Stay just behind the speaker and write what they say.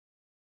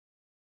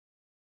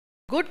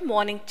Good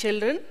morning,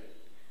 children.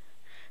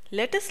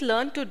 Let us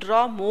learn to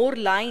draw more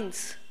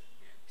lines.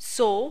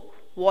 So,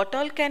 what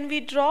all can we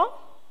draw?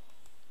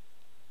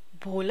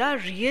 Bhola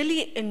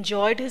really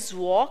enjoyed his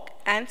walk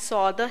and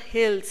saw the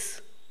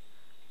hills.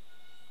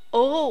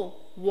 Oh,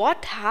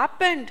 what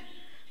happened?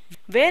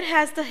 Where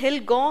has the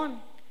hill gone?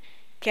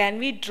 Can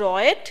we draw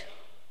it?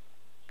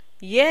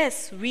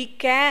 Yes, we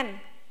can.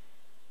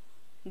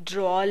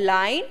 Draw a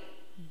line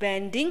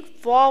bending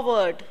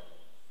forward.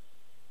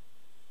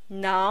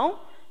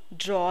 Now,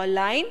 draw a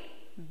line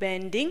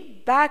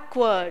bending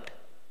backward.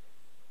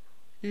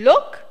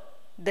 Look,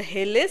 the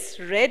hill is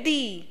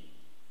ready.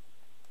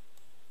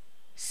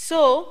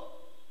 So,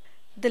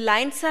 the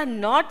lines are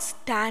not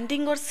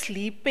standing or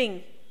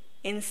sleeping.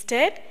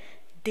 Instead,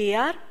 they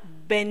are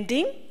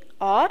bending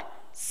or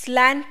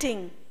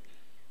slanting.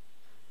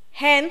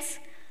 Hence,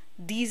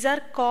 these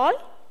are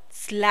called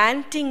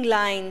slanting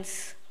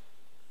lines.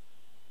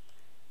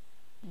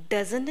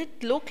 Doesn't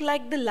it look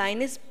like the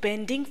line is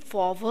bending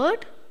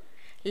forward?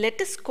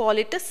 Let us call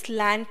it a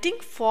slanting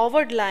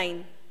forward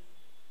line.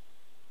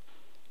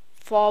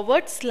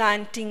 Forward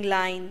slanting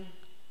line.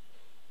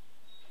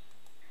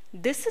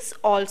 This is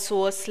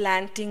also a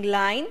slanting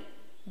line,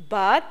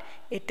 but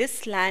it is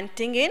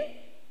slanting in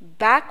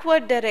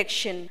backward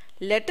direction.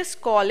 Let us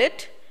call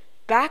it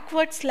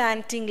backward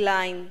slanting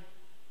line.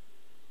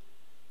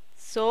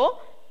 So,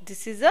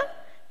 this is a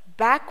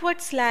backward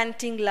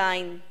slanting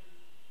line.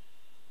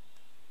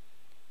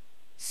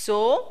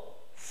 So,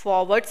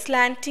 forward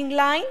slanting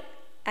line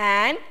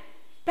and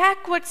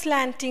backward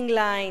slanting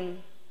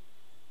line.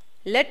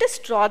 Let us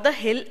draw the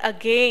hill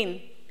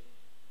again.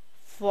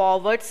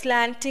 Forward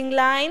slanting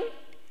line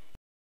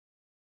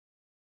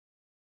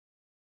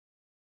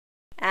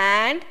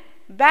and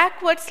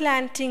backward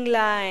slanting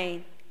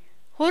line.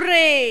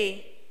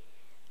 Hooray!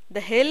 The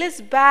hill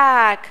is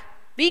back.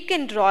 We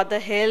can draw the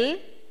hill.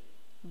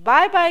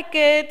 Bye bye,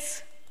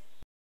 kids.